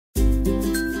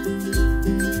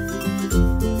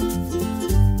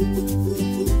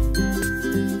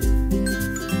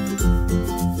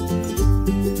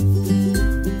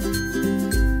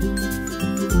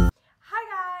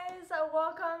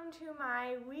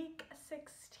week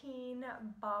 16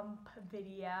 bump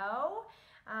video.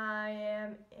 I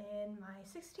am in my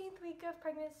 16th week of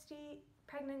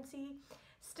pregnancy,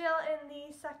 still in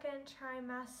the second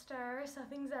trimester, so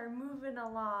things are moving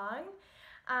along.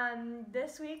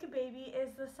 This week baby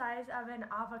is the size of an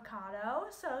avocado,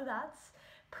 so that's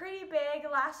pretty big.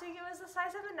 Last week it was the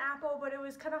size of an apple, but it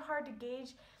was kind of hard to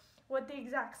gauge what the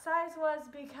exact size was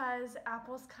because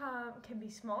apples can be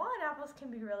small and apples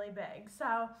can be really big.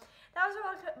 So that was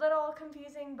a little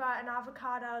confusing, but an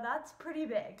avocado, that's pretty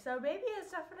big. So baby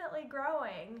is definitely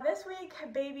growing. This week,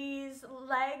 baby's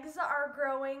legs are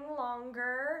growing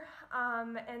longer,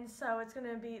 and so it's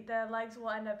gonna be, the legs will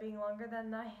end up being longer than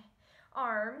the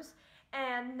arms.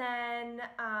 And then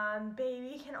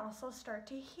baby can also start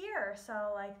to hear.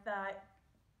 So like the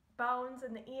bones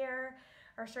in the ear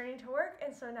are starting to work,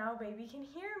 and so now baby can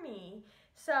hear me.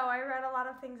 So I read a lot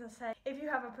of things that said if you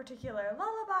have a particular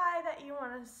lullaby that you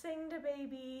want to sing to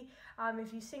baby,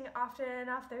 if you sing often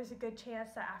enough, there's a good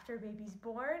chance that after baby's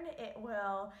born it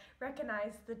will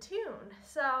recognize the tune.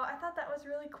 So I thought that was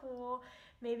really cool.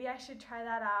 Maybe I should try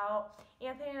that out.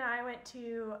 Anthony and I went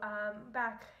to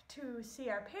back to see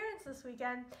our parents this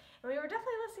weekend, and we were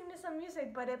definitely listening to some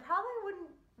music, but it probably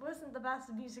wasn't the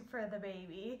best music for the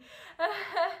baby.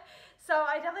 So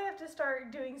I definitely have to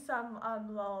start doing some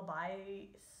lullaby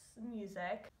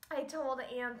music. I told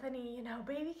Anthony, you know,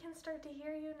 baby can start to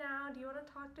hear you now. Do you want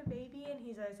to talk to baby? And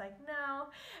he's always like, no.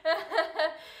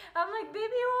 I'm like,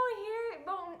 baby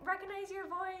won't recognize your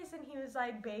voice. And he was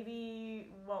like,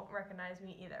 baby won't recognize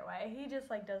me either way. He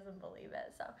just like doesn't believe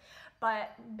it. So,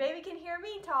 but baby can hear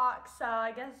me talk, so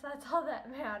I guess that's all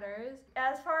that matters.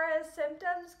 As far as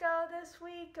symptoms go this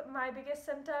week, my biggest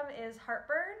symptom is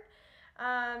heartburn.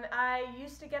 I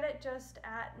used to get it just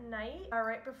at night,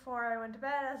 right before I went to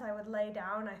bed as I would lay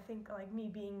down. I think like me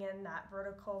being in that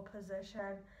vertical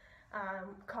position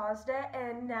caused it,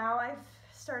 and now I've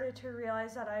started to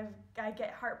realize that I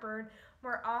get heartburn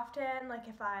more often. Like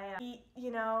if I eat, you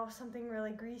know, something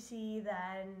really greasy,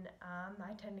 then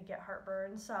I tend to get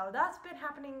heartburn. So that's been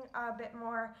happening a bit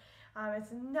more.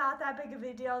 It's not that big of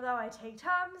a deal though. I take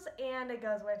Tums and it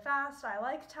goes away fast. I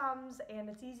like Tums and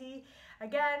it's easy.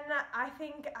 Again, I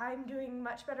think I'm doing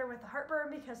much better with the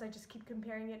heartburn because I just keep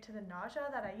comparing it to the nausea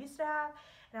that I used to have.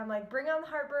 And I'm like, bring on the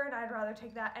heartburn. I'd rather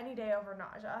take that any day over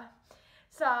nausea.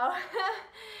 So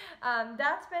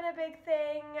that's been a big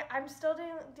thing. I'm still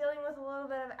dealing with a little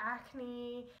bit of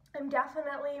acne. I'm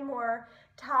definitely more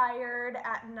tired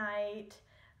at night.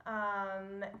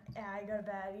 And I go to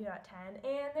bed, you know, at 10.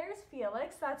 And there's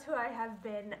Felix. That's who I have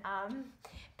been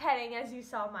petting, as you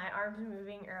saw my arms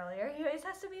moving earlier. He always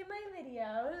has to be in my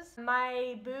videos.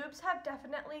 My boobs have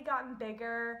definitely gotten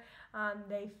bigger.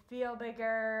 They feel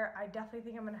bigger. I definitely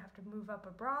think I'm gonna have to move up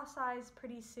a bra size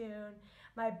pretty soon.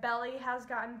 My belly has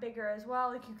gotten bigger as well.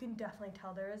 Like you can definitely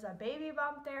tell there is a baby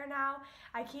bump there now.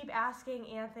 I keep asking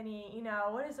Anthony, you know,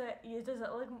 what is it? Does it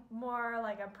look more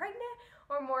like I'm pregnant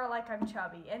or more like I'm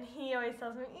chubby? And he always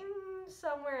tells me,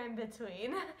 somewhere in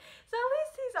between. So at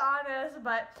least he's honest,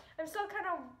 but I'm still kind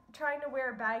of trying to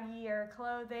wear baggier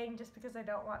clothing just because I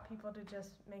don't want people to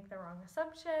just make the wrong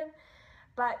assumption.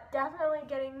 But definitely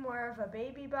getting more of a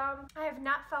baby bump. I have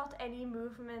not felt any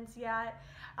movements yet.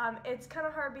 It's kind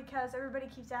of hard because everybody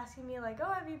keeps asking me like,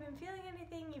 oh, have you been feeling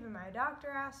anything? Even my doctor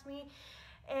asked me.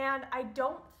 And I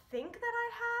don't think that I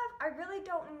have. I really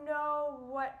don't know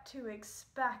what to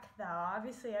expect though.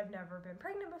 Obviously I've never been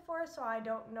pregnant before, so I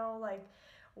don't know like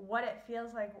what it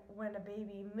feels like when a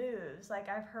baby moves. Like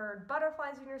I've heard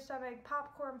butterflies in your stomach,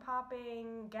 popcorn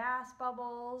popping, gas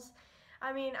bubbles.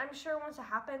 I mean, I'm sure once it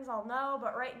happens I'll know,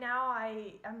 but right now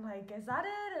I'm like, is that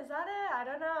it? Is that it? I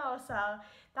don't know. So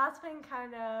that's been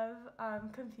kind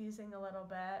of confusing a little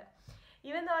bit.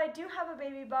 Even though I do have a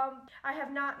baby bump, I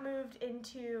have not moved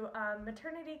into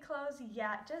maternity clothes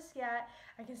just yet.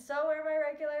 I can still wear my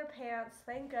regular pants,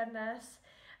 thank goodness,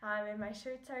 and my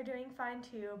shirts are doing fine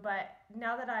too, but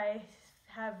now that I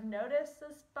have noticed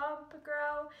this bump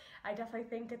grow, I definitely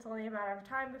think it's only a matter of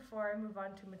time before I move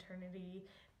on to maternity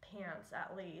pants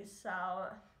at least. So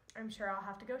I'm sure I'll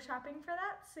have to go shopping for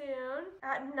that soon.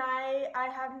 At night, I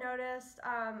have noticed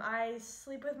I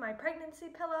sleep with my pregnancy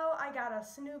pillow. I got a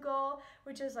Snuggle,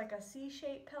 which is like a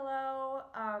C-shaped pillow.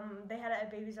 They had it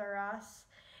at Babies R Us.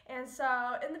 And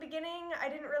so in the beginning, I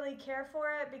didn't really care for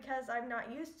it because I'm not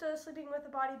used to sleeping with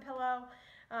a body pillow.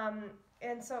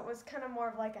 And so it was kind of more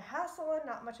of like a hassle and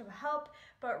not much of a help.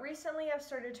 But recently I've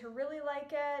started to really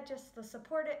like it, just the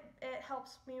support it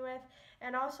helps me with.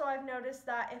 And also I've noticed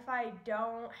that if I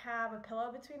don't have a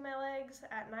pillow between my legs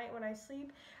at night when I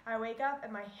sleep, I wake up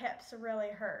and my hips really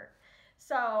hurt.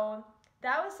 So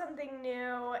that was something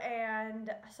new,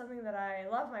 and something that I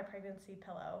love my pregnancy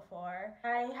pillow for.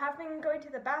 I have been going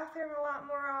to the bathroom a lot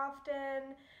more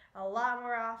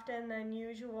often than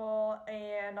usual,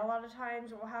 and a lot of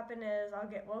times what will happen is I'll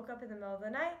get woke up in the middle of the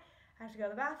night, I have to go to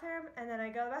the bathroom, and then I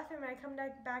go to the bathroom and I come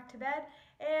back to bed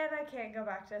and I can't go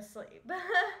back to sleep.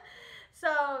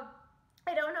 So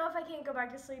I don't know if I can't go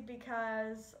back to sleep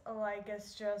because like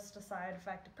it's just a side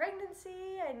effect of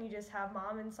pregnancy and you just have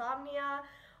mom insomnia,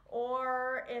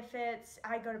 or if it's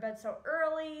I go to bed so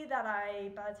early that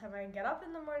by the time I get up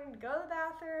in the morning to go to the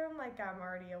bathroom, like I'm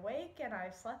already awake and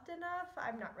I've slept enough.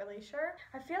 I'm not really sure.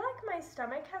 I feel like my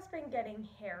stomach has been getting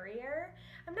hairier.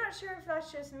 I'm not sure if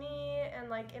that's just me and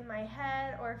like in my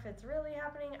head or if it's really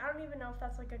happening. I don't even know if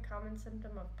that's like a common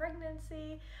symptom of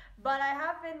pregnancy, but I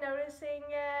have been noticing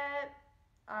it.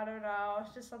 I don't know,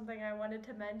 it's just something I wanted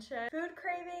to mention. Food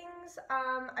cravings,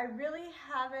 I really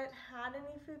haven't had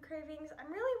any food cravings.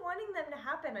 I'm really wanting them to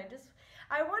happen.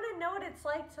 I want to know what it's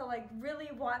like to like really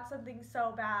want something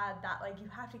so bad that like you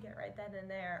have to get right then and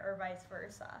there, or vice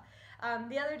versa.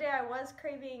 The other day I was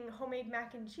craving homemade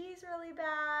mac and cheese really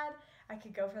bad. I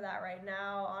could go for that right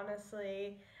now,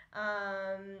 honestly.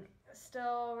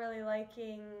 Still really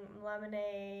liking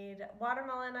lemonade.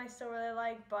 Watermelon I still really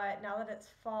like, but now that it's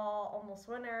fall, almost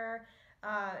winter,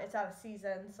 it's out of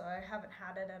season, so I haven't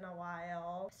had it in a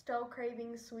while. Still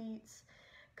craving sweets,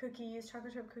 cookies,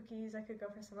 chocolate chip cookies. I could go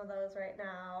for some of those right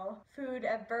now. Food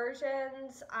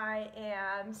aversions. I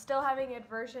am still having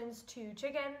aversions to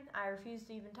chicken. I refuse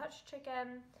to even touch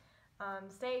chicken.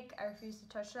 Steak, I refuse to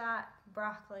touch that.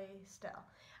 Broccoli, still.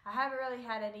 I haven't really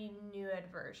had any new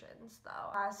aversions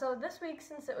though. So this week,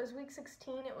 since it was week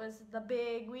 16, it was the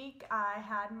big week. I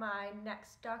had my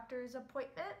next doctor's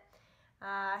appointment.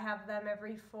 I have them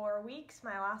every 4 weeks.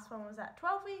 My last one was at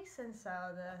 12 weeks, and so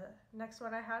the next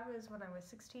one I had was when I was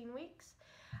 16 weeks.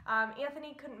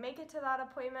 Anthony couldn't make it to that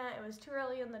appointment. It was too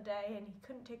early in the day and he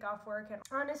couldn't take off work, and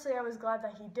honestly I was glad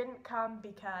that he didn't come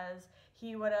because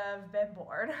he would have been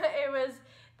bored.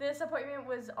 This appointment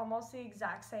was almost the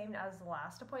exact same as the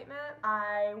last appointment.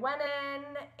 I went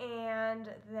in and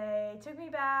they took me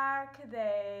back,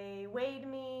 they weighed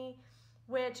me,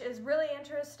 which is really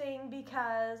interesting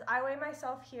because I weigh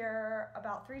myself here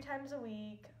about 3 times a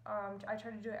week. I try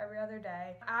to do it every other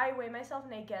day. I weigh myself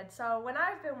naked, so when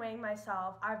I've been weighing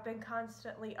myself, I've been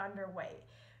constantly underweight.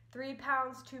 3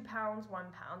 pounds, 2 pounds, 1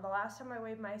 pound. The last time I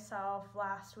weighed myself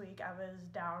last week, I was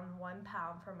down 1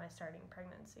 pound from my starting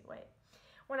pregnancy weight.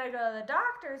 When I go to the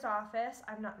doctor's office,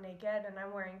 I'm not naked and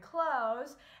I'm wearing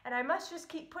clothes, and I must just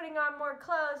keep putting on more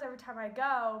clothes every time I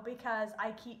go because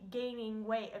I keep gaining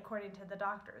weight according to the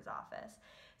doctor's office.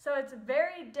 So it's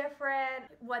very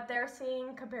different what they're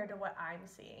seeing compared to what I'm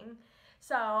seeing.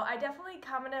 So I definitely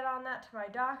commented on that to my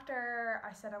doctor.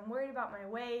 I said I'm worried about my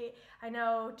weight. I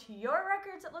know to your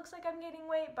records it looks like I'm gaining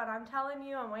weight, but I'm telling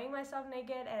you I'm weighing myself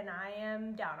naked and I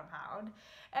am down a pound.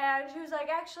 And she was like,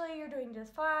 actually you're doing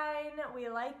just fine. We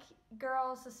like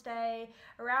girls to stay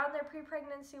around their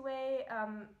pre-pregnancy weight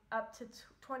up to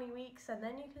 20 weeks, and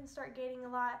then you can start gaining a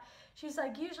lot. She's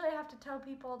like, usually I have to tell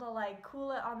people to like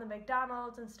cool it on the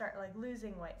McDonald's and start like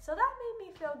losing weight. So that made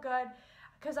me feel good,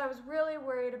 because I was really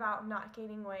worried about not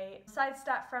gaining weight.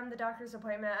 Sidestep from the doctor's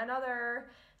appointment, another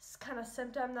kind of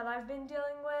symptom that I've been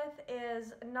dealing with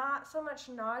is not so much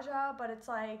nausea, but it's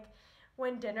like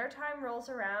when dinner time rolls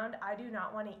around, I do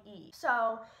not want to eat.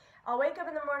 So I'll wake up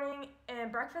in the morning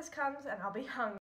and breakfast comes and I'll be hungry.